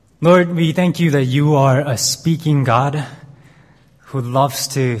Lord, we thank you that you are a speaking God who loves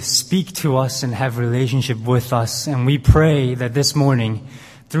to speak to us and have relationship with us. And we pray that this morning,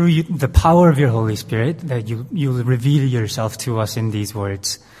 through the power of your Holy Spirit, that you'll reveal yourself to us in these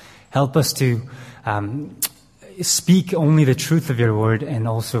words. Help us to speak only the truth of your word, and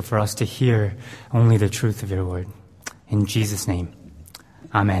also for us to hear only the truth of your word. In Jesus' name,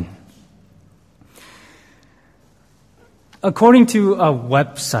 amen. According to a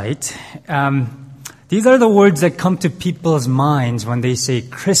website, these are the words that come to people's minds when they say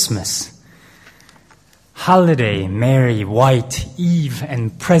Christmas. Holiday, merry, white, eve,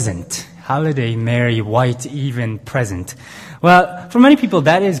 and present. Holiday, merry, white, eve, and present. Well, for many people,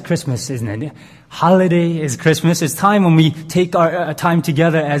 that is Christmas, isn't it? Holiday is Christmas. It's time when we take our time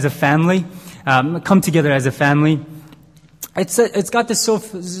together as a family, come together as a family. It's got this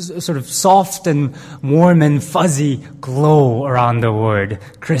sort of soft and warm and fuzzy glow around the word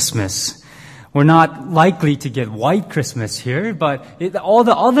Christmas. We're not likely to get white Christmas here, but all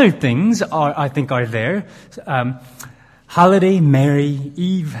the other things I think are there. Holiday, merry,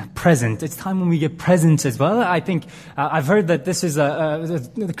 eve, present. It's time when we get presents as well. I think I've heard that this is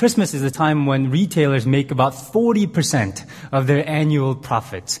Christmas is a time when retailers make about 40% of their annual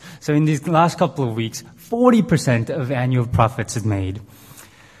profits. So in these last couple of weeks, 40% of annual profits is made.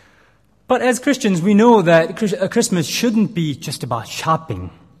 But as Christians, we know that Christmas shouldn't be just about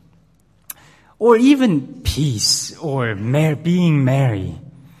shopping, or even peace, or being merry.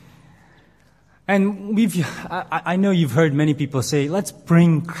 And I know you've heard many people say, let's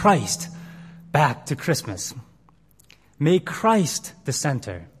bring Christ back to Christmas. Make Christ the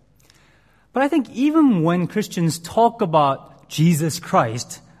center. But I think even when Christians talk about Jesus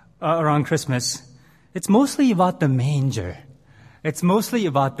Christ around Christmas, it's mostly about the manger. It's mostly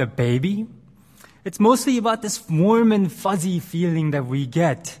about the baby. It's mostly about this warm and fuzzy feeling that we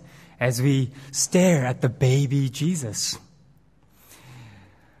get as we stare at the baby Jesus.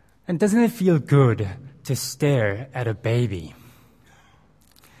 And doesn't it feel good to stare at a baby?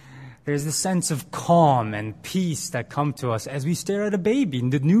 There's a sense of calm and peace that come to us as we stare at a baby,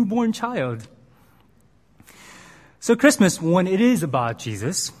 the newborn child. So Christmas, when it is about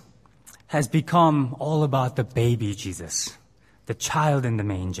Jesus, has become all about the baby Jesus, the child in the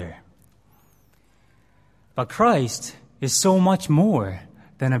manger. But Christ is so much more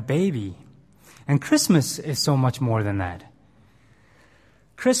than a baby. And Christmas is so much more than that.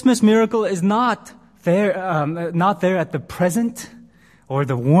 Christmas miracle is not there at the present or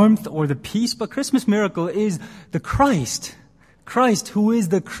the warmth or the peace, but Christmas miracle is the Christ who is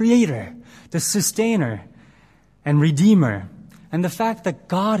the creator, the sustainer and redeemer, and the fact that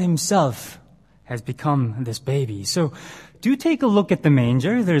God himself has become this baby. So do take a look at the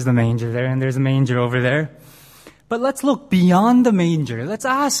manger. There's the manger there, and there's a manger over there. But let's look beyond the manger. Let's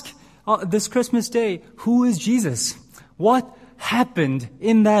ask this Christmas day, who is Jesus? What happened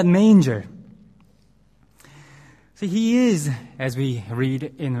in that manger? So he is, as we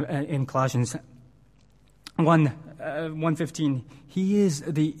read in Colossians 1:15, he is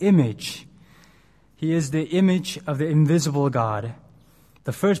the image. He is the image of the invisible God,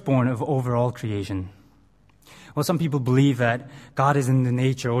 the firstborn of over all creation. Well, some people believe that God is in the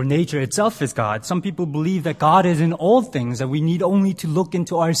nature, or nature itself is God. Some people believe that God is in all things, that we need only to look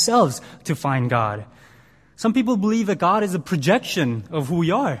into ourselves to find God. Some people believe that God is a projection of who we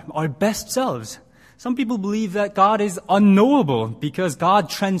are, our best selves. Some people believe that God is unknowable because God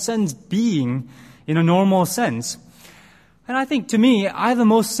transcends being in a normal sense. And I think, to me, I have the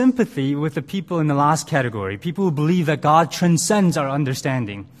most sympathy with the people in the last category, people who believe that God transcends our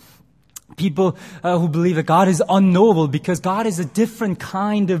understanding. People who believe that God is unknowable because God is a different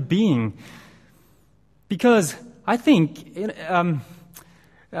kind of being. Because I think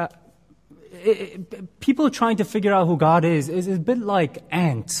people trying to figure out who God is a bit like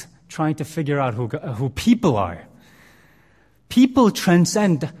ants trying to figure out who people are. People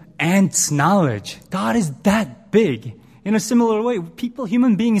transcend ants' knowledge. God is that big. In a similar way,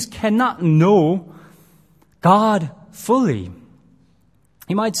 human beings cannot know God fully.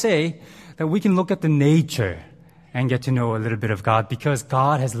 You might say that we can look at the nature and get to know a little bit of God because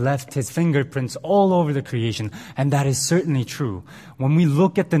God has left his fingerprints all over the creation, and that is certainly true. When we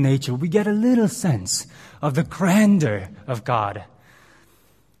look at the nature, we get a little sense of the grandeur of God.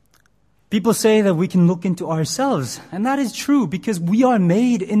 People say that we can look into ourselves, and that is true because we are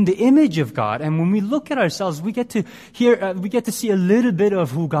made in the image of God. And when we look at ourselves, we get to see a little bit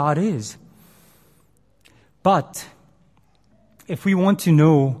of who God is. But if we want to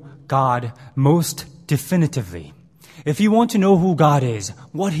know God most definitively, if you want to know who God is,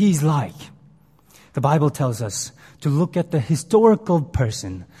 what he's like, the Bible tells us to look at the historical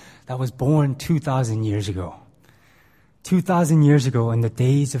person that was born 2,000 years ago. 2,000 years ago in the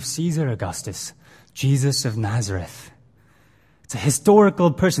days of Caesar Augustus, Jesus of Nazareth. It's a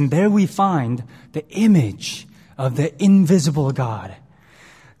historical person. There we find the image of the invisible God.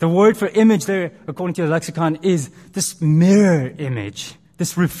 The word for image there, according to the lexicon, is this mirror image,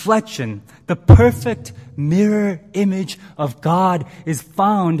 this reflection. The perfect mirror image of God is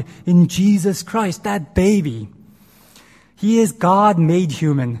found in Jesus Christ, that baby. He is God made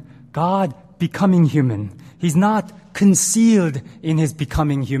human, God becoming human. He's not concealed in his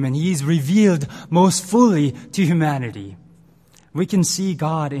becoming human. He is revealed most fully to humanity. We can see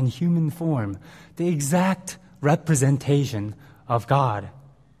God in human form, the exact representation of God.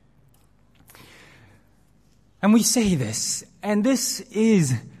 And we say this, and this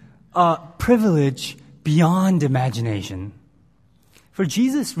is a privilege beyond imagination. For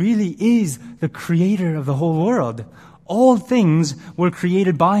Jesus really is the creator of the whole world. All things were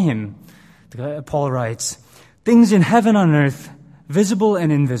created by him. Paul writes, things in heaven and earth, visible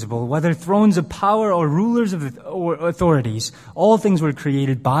and invisible, whether thrones of power or rulers or authorities, all things were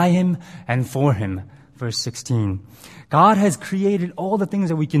created by him and for him. Verse 16. God has created all the things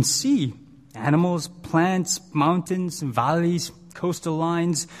that we can see. Animals, plants, mountains, valleys, coastal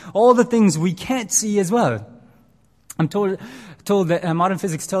lines, all the things we can't see as well. I'm told that modern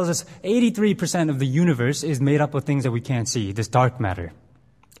physics tells us 83% of the universe is made up of things that we can't see, this dark matter.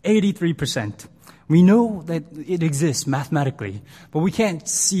 83%. We know that it exists mathematically, but we can't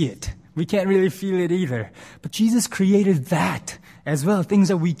see it. We can't really feel it either. But Jesus created that as well, things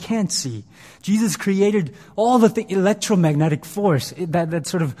that we can't see. Jesus created all the electromagnetic force that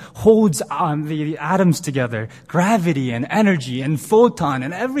sort of holds the atoms together, gravity and energy and photon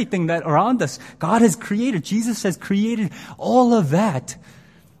and everything that around us. God has created, Jesus has created all of that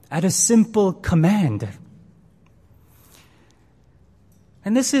at a simple command.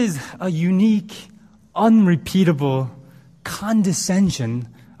 And this is a unique, unrepeatable condescension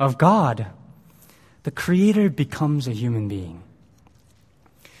of God. The Creator becomes a human being.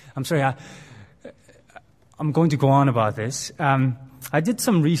 I'm sorry, I'm going to go on about this. I did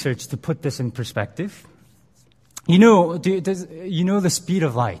some research to put this in perspective. You know the speed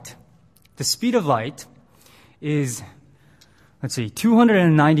of light. The speed of light is,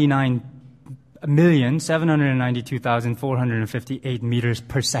 299,792,458 meters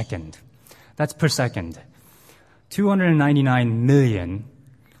per second. That's per second. 299 million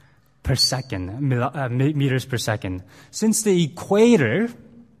per second, meters per second. Since the equator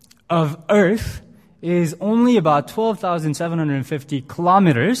of Earth is only about 12,750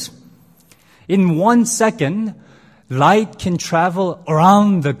 kilometers, in 1 second, light can travel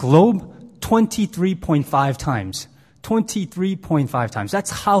around the globe 23.5 times. 23.5 times.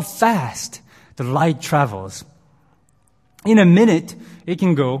 That's how fast the light travels. In a minute, it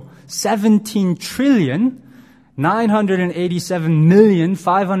can go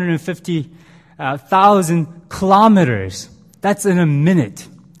 17,987,550,000 kilometers. That's in a minute.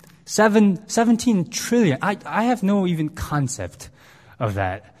 17 trillion. I have no even concept of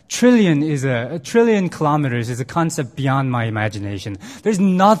that. A trillion kilometers is a concept beyond my imagination. There's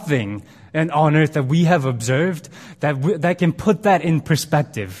nothing on earth that we have observed that can put that in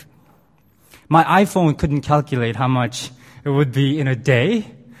perspective. My iPhone couldn't calculate how much it would be in a day,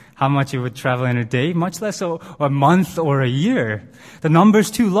 how much it would travel in a day, much less a month or a year. The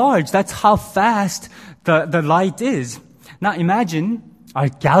number's too large. That's how fast the light is. Now imagine our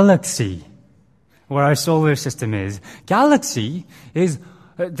galaxy, where our solar system is. Galaxy is,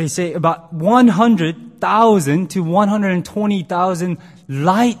 they say, about 100,000 to 120,000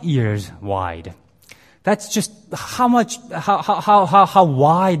 light years wide. That's just how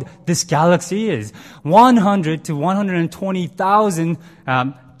wide this galaxy is. 100 to 120,000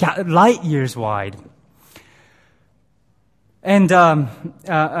 light years wide. And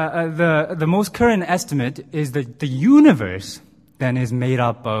the most current estimate is that the universe then is made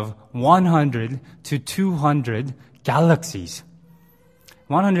up of 100 to 200 galaxies.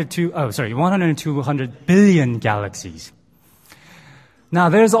 100 to 200 billion galaxies. Now,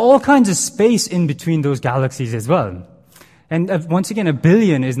 there's all kinds of space in between those galaxies as well. And once again, a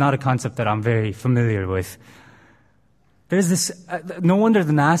billion is not a concept that I'm very familiar with. There's this, no wonder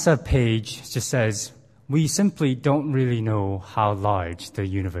the NASA page just says, we simply don't really know how large the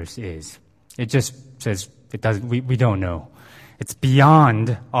universe is. It just says, we don't know. It's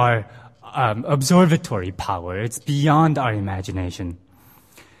beyond our observatory power. It's beyond our imagination.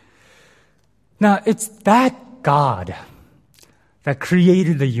 Now, it's that God that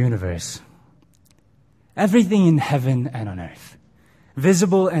created the universe, everything in heaven and on earth.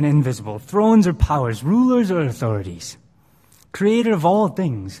 visible and invisible, thrones or powers, rulers or authorities, creator of all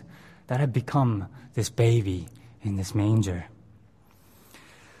things, that have become this baby in this manger.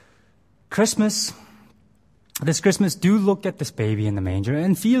 This Christmas, do look at this baby in the manger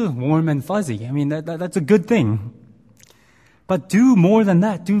and feel warm and fuzzy. I mean, that's a good thing. But do more than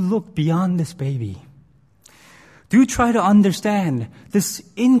that. Do look beyond this baby. Do try to understand this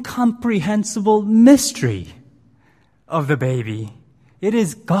incomprehensible mystery of the baby. It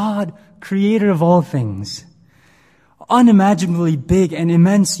is God, creator of all things. Unimaginably big and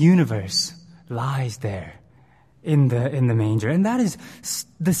immense universe lies there in the manger. And that is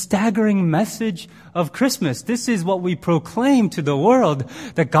the staggering message of Christmas. This is what we proclaim to the world,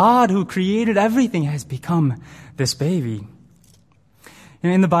 that God who created everything has become this baby.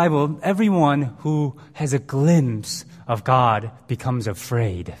 In the Bible, everyone who has a glimpse of God becomes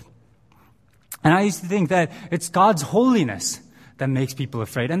afraid. And I used to think that it's God's holiness that makes people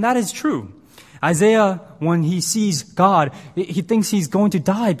afraid. And that is true. Isaiah, when he sees God, he thinks he's going to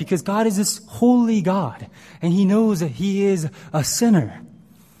die because God is this holy God. And he knows that he is a sinner.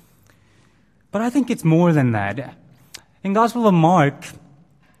 But I think it's more than that. In Gospel of Mark,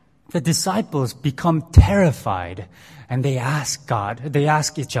 the disciples become terrified and they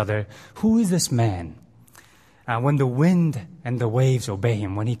ask each other, who is this man? When the wind and the waves obey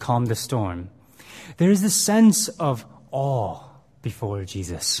him, when he calmed the storm, there is this sense of awe before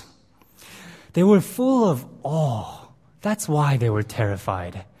Jesus. They were full of awe. That's why they were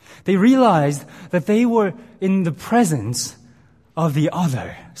terrified. They realized that they were in the presence of the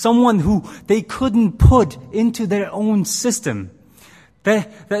other, someone who they couldn't put into their own system.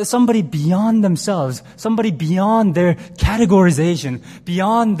 That somebody beyond themselves, somebody beyond their categorization,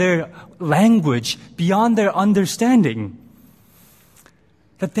 beyond their language, beyond their understanding.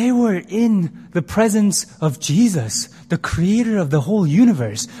 That they were in the presence of Jesus, the creator of the whole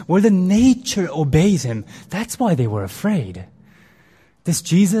universe, where the nature obeys him. That's why they were afraid. This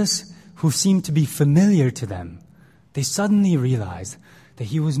Jesus, who seemed to be familiar to them, they suddenly realized that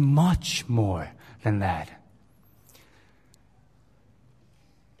he was much more than that.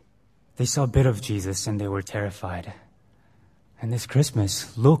 They saw a bit of Jesus and they were terrified. And this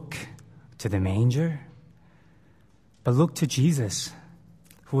Christmas, look to the manger, but look to Jesus,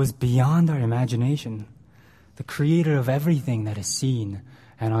 who is beyond our imagination, the creator of everything that is seen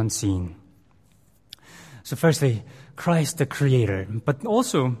and unseen. So firstly, Christ the creator, but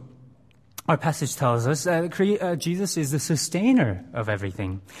also our passage tells us that Jesus is the sustainer of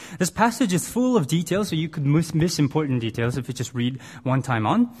everything. This passage is full of details, so you could miss important details if you just read one time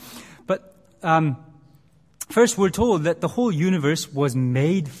on. But first, we're told that the whole universe was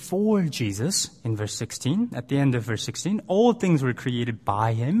made for Jesus in verse 16. At the end of verse 16, all things were created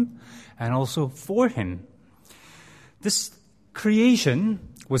by him and also for him. This creation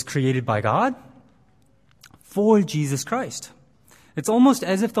was created by God for Jesus Christ. It's almost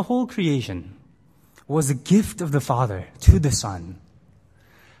as if the whole creation was a gift of the Father to the Son.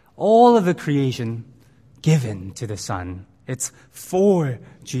 All of the creation given to the Son. It's for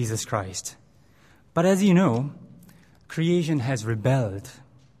Jesus Christ. But as you know, creation has rebelled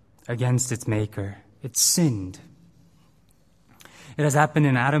against its maker. It sinned. It has happened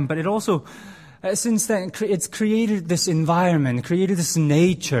in Adam, but it also, since then, it's created this environment, created this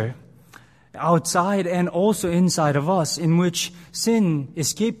nature outside and also inside of us in which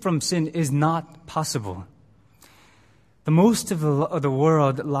escape from sin is not possible. The most of the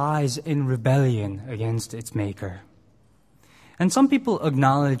world lies in rebellion against its maker. And some people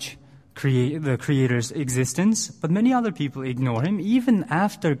acknowledge the Creator's existence, but many other people ignore him even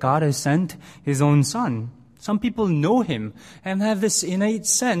after God has sent his own Son. Some people know him and have this innate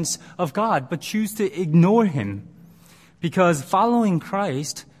sense of God, but choose to ignore him. Because following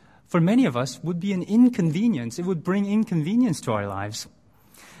Christ, for many of us, would be an inconvenience. It would bring inconvenience to our lives.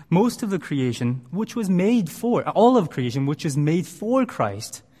 Most of the creation, all of creation, which is made for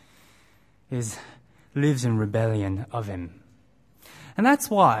Christ, lives in rebellion of him. And that's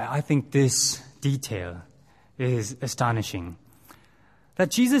why I think this detail is astonishing. That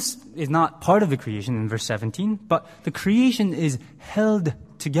Jesus is not part of the creation in verse 17, but the creation is held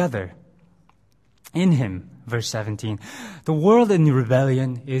together in him, verse 17. The world in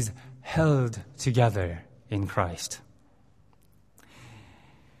rebellion is held together in Christ.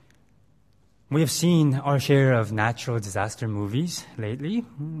 We have seen our share of natural disaster movies lately.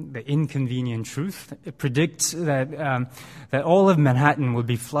 The Inconvenient Truth. It predicts that all of Manhattan will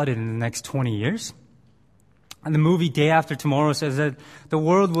be flooded in the next 20 years. And the movie Day After Tomorrow says that the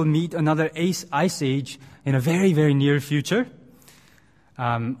world will meet another ice age in a very, very near future.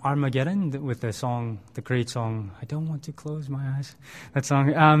 Armageddon with the great song, I Don't Want to Close My Eyes. That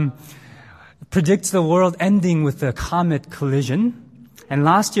song predicts the world ending with a comet collision. And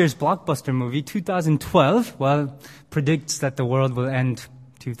last year's blockbuster movie, 2012, predicts that the world will end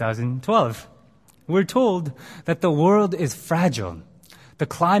 2012. We're told that the world is fragile. The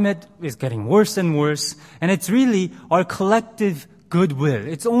climate is getting worse and worse, and it's really our collective goodwill.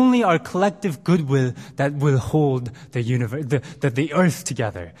 It's only our collective goodwill that will hold the universe, the earth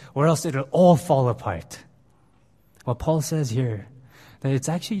together, or else it'll all fall apart. Well, Paul says here that it's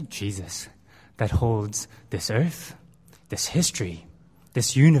actually Jesus that holds this earth, this history,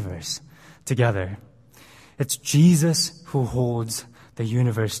 this universe together. It's Jesus who holds the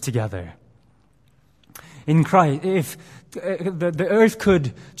universe together. In Christ, if the earth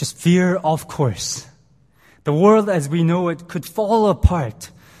could just veer off course, the world as we know it could fall apart.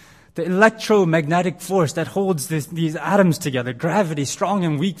 The electromagnetic force that holds these atoms together, gravity, strong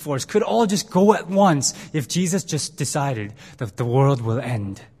and weak force, could all just go at once if Jesus just decided that the world will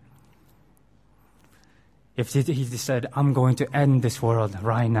end. If he said, I'm going to end this world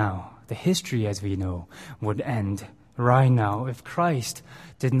right now, the history as we know would end right now if Christ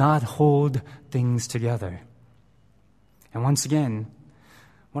did not hold things together. And once again,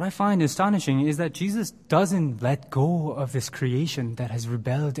 what I find astonishing is that Jesus doesn't let go of this creation that has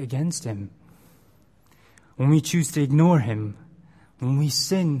rebelled against him. When we choose to ignore him, when we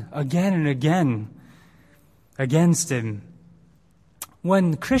sin again and again against him,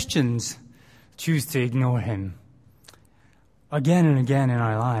 when Christians choose to ignore him again and again in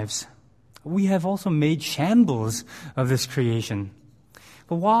our lives, we have also made shambles of this creation.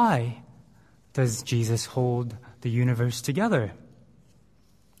 But why does Jesus hold the universe together?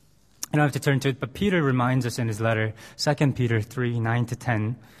 I don't have to turn to it, but Peter reminds us in his letter, 2 Peter 3,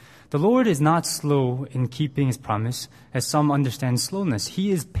 9-10, the Lord is not slow in keeping his promise, as some understand slowness.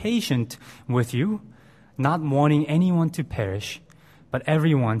 He is patient with you, not wanting anyone to perish, but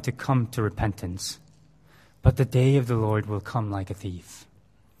everyone to come to repentance. But the day of the Lord will come like a thief.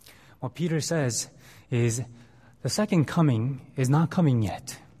 What Peter says is the second coming is not coming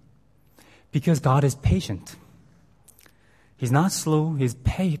yet, because God is patient. He's not slow, he's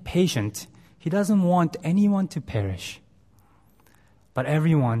patient. He doesn't want anyone to perish, but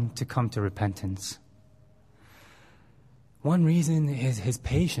everyone to come to repentance. One reason is his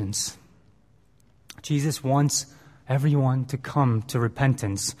patience. Jesus wants everyone to come to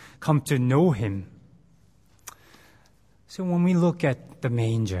repentance, come to know him. So when we look at the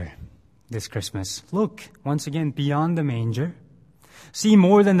manger this Christmas, look once again beyond the manger. See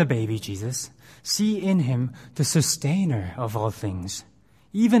more than the baby Jesus. See in him the sustainer of all things.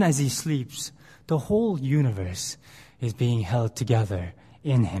 Even as he sleeps, the whole universe is being held together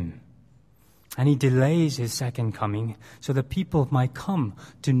in him. And he delays his second coming so that people might come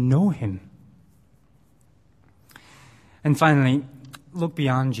to know him. And finally, look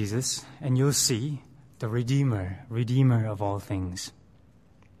beyond Jesus and you'll see the Redeemer of all things.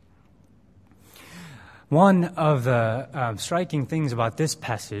 One of the striking things about this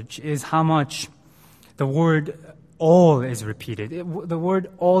passage is how much the word all is repeated. The word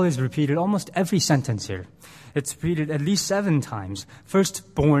all is repeated almost every sentence here. It's repeated at least 7 times.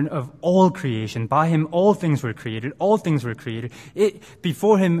 Firstborn of all creation. By him all things were created. All things were created.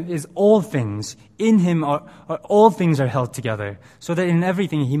 Before him is all things. In him are all things are held together, so that in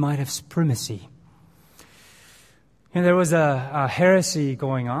everything he might have supremacy. And there was a heresy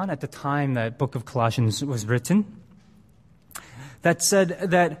going on at the time that book of Colossians was written that said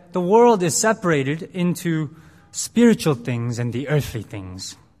that the world is separated into spiritual things and the earthly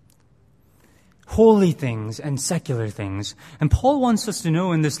things, holy things and secular things. And Paul wants us to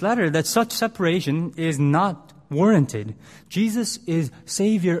know in this letter that such separation is not warranted. Jesus is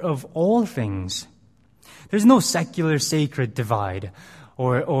Savior of all things. There's no secular sacred divide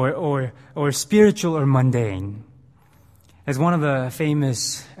or spiritual or mundane. As one of the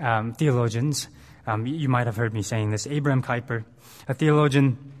famous theologians, you might have heard me saying this, Abraham Kuyper, a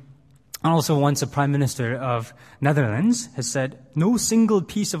theologian and also once a prime minister of Netherlands, has said, no single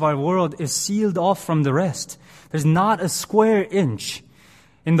piece of our world is sealed off from the rest. There's not a square inch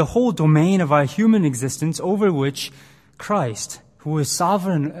in the whole domain of our human existence over which Christ, who is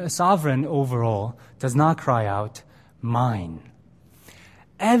sovereign over all, does not cry out, mine.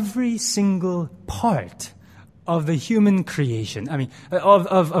 Every single part of the human creation,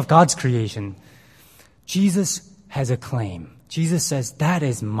 of God's creation, Jesus has a claim. Jesus says, that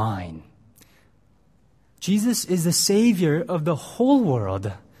is mine. Jesus is the Savior of the whole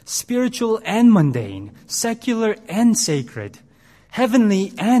world, spiritual and mundane, secular and sacred,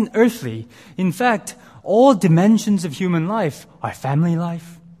 heavenly and earthly. In fact, all dimensions of human life, our family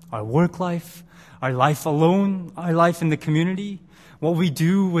life, our work life, our life alone, our life in the community, what we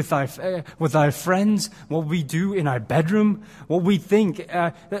do with our friends, what we do in our bedroom, what we think,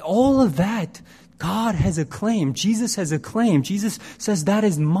 all of that, God has a claim. Jesus has a claim. Jesus says, that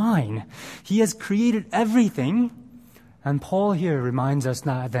is mine. He has created everything. And Paul here reminds us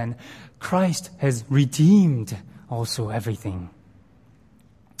now then, Christ has redeemed also everything.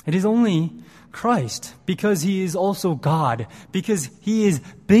 It is only Christ, because He is also God, because He is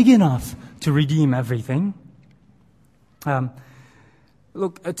big enough to redeem everything.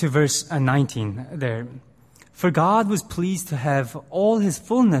 Look to verse 19 there. For God was pleased to have all His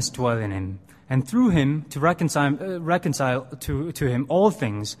fullness dwell in Him, and through Him to reconcile to Him all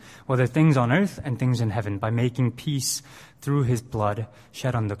things, whether things on earth and things in heaven, by making peace through His blood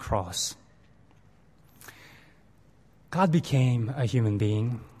shed on the cross. God became a human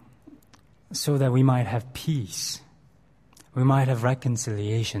being so that we might have peace. We might have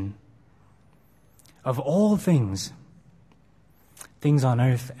reconciliation of all things, things on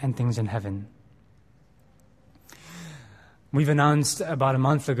earth and things in heaven. We've announced about a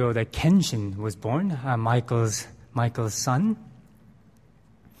month ago that Kenshin was born, Michael's son.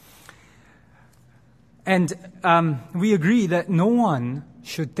 And we agree that no one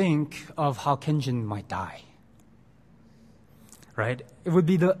should think of how Kenshin might die. Right? It would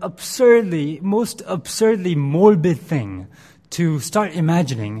be the most absurdly morbid thing to start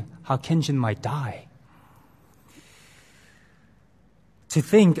imagining how Kenshin might die. To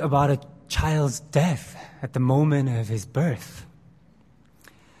think about a child's death at the moment of his birth.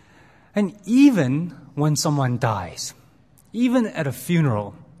 And even when someone dies, even at a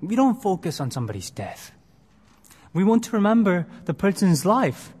funeral, we don't focus on somebody's death. We want to remember the person's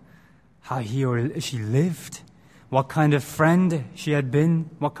life, how he or she lived, what kind of friend she had been,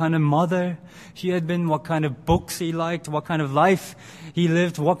 what kind of mother she had been, what kind of books he liked, what kind of life he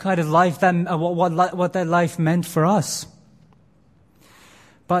lived, what kind of life what that life meant for us.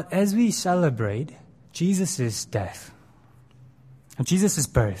 But as we celebrate Jesus' death, Jesus'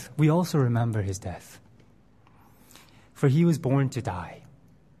 birth, we also remember His death. For He was born to die.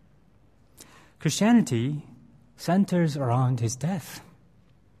 Christianity centers around His death.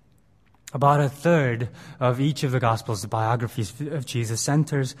 About a third of each of the Gospels, the biographies of Jesus,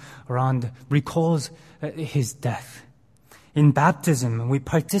 recalls His death. In baptism, we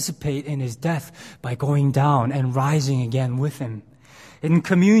participate in His death by going down and rising again with Him. In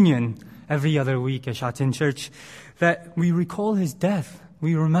communion, every other week at Shatin Church, that we recall His death.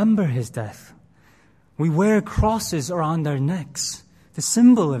 We remember His death. We wear crosses around our necks, the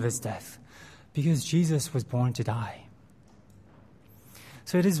symbol of His death, because Jesus was born to die.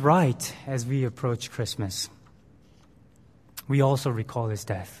 So it is right, as we approach Christmas, we also recall His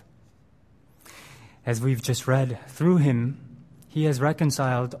death. As we've just read, through Him, He has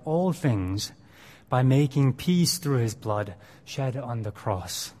reconciled all things by making peace through His blood shed on the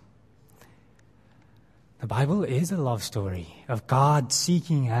cross. The Bible is a love story of God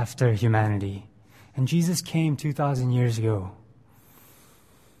seeking after humanity. And Jesus came 2,000 years ago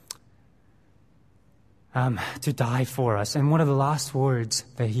to die for us. And one of the last words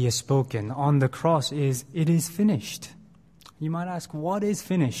that He has spoken on the cross is, "It is finished." You might ask, what is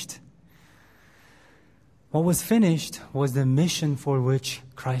finished? What was finished was the mission for which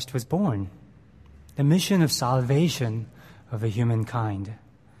Christ was born. The mission of salvation of the humankind.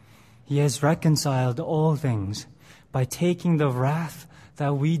 He has reconciled all things by taking the wrath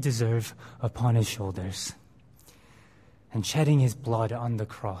that we deserve upon His shoulders and shedding His blood on the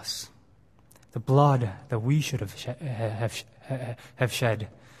cross. The blood that we should have shed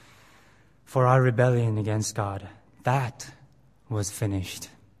for our rebellion against God. That was finished.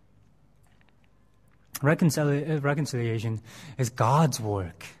 Reconciliation is God's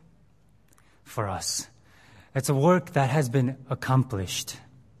work for us. It's a work that has been accomplished.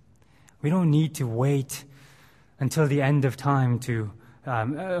 We don't need to wait until the end of time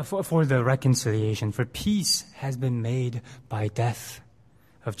for the reconciliation, for peace has been made by death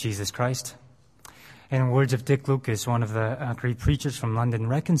of Jesus Christ. In words of Dick Lucas, one of the great preachers from London,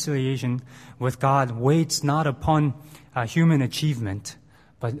 reconciliation with God waits not upon human achievement,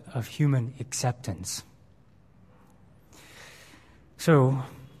 but of human acceptance. So,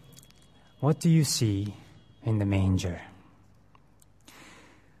 what do you see in the manger?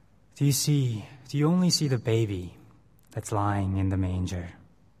 Do you only see the baby that's lying in the manger?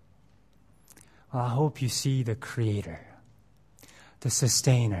 Well, I hope you see the Creator, the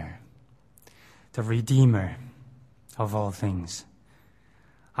Sustainer, the Redeemer of all things.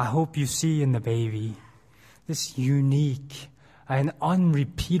 I hope you see in the baby this unique and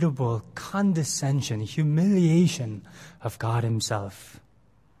unrepeatable condescension, humiliation of God himself,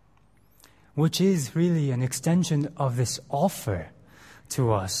 which is really an extension of this offer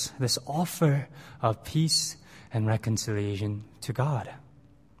to us, this offer of peace and reconciliation to God.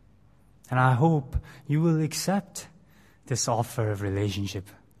 And I hope you will accept this offer of relationship.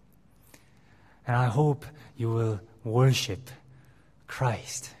 And I hope you will worship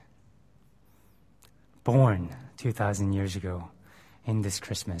Christ, born 2,000 years ago in this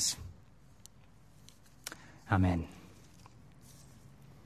Christmas. Amen.